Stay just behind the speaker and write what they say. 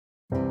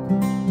Good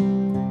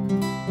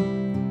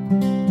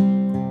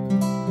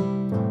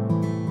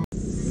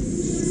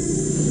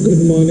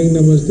morning,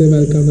 namaste,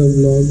 welcome to the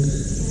vlog.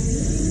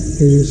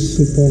 It is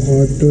super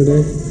hot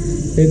today.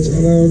 It's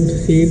around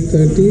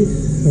 8:30.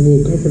 I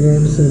woke up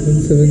around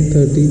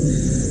 7:30.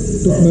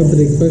 Took my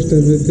breakfast,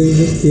 everything,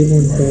 just came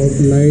on top,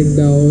 lied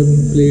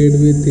down, played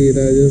with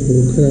Tira, just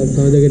woke her up.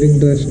 Now they're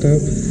getting dressed up.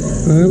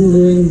 I'm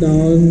going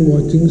down,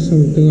 watching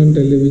something on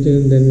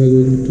television, and then we're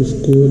going to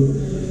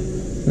school.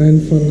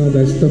 And for now,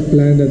 that's the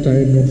plan that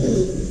I know.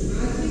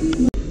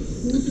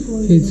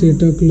 It's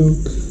 8 o'clock,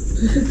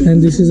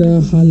 and this is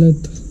our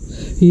halat.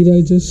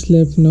 Ira just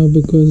slept now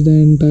because the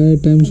entire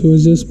time she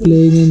was just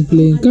playing and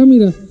playing. Come,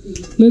 Ira,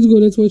 let's go,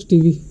 let's watch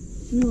TV.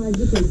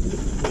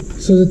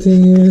 So the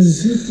thing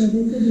is,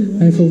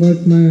 I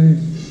forgot my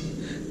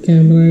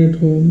camera at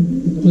home.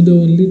 But the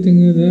only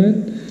thing is that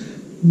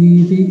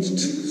we reached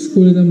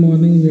school in the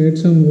morning, we had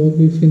some work,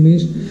 we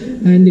finished,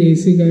 and the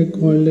AC guy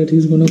called that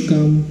he's gonna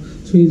come.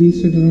 So he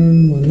reached at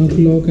around 1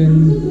 o'clock,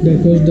 and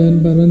that was done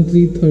by around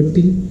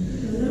 3:30.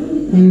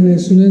 And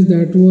as soon as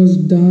that was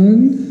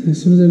done,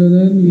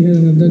 we had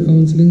another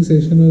counseling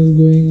session was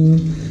going on.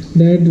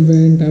 That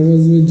went. I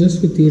was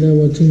just with Ira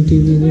watching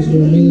TV, just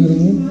roaming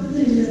around.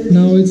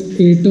 Now it's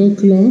 8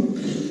 o'clock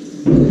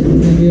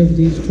and we have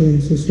reached home,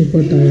 so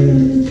super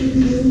tired.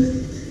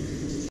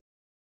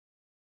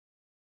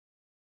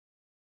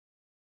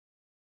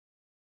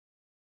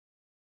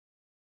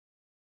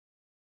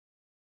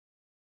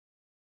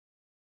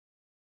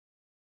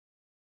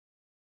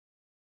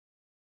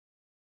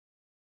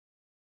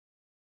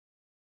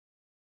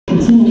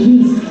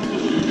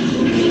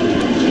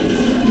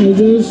 I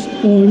just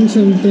on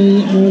something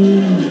on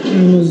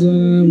Amazon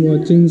and I'm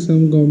watching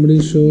some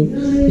comedy show.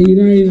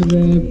 Ira is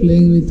there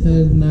playing with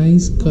her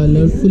nice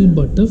colorful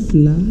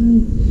butterfly.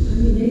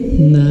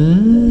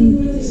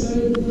 Nice.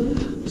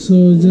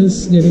 So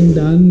just getting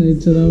done.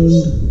 It's around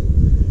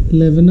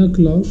 11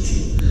 o'clock.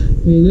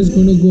 We're just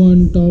going to go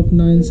on top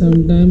now in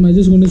some time. I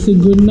just want to say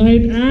good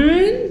night and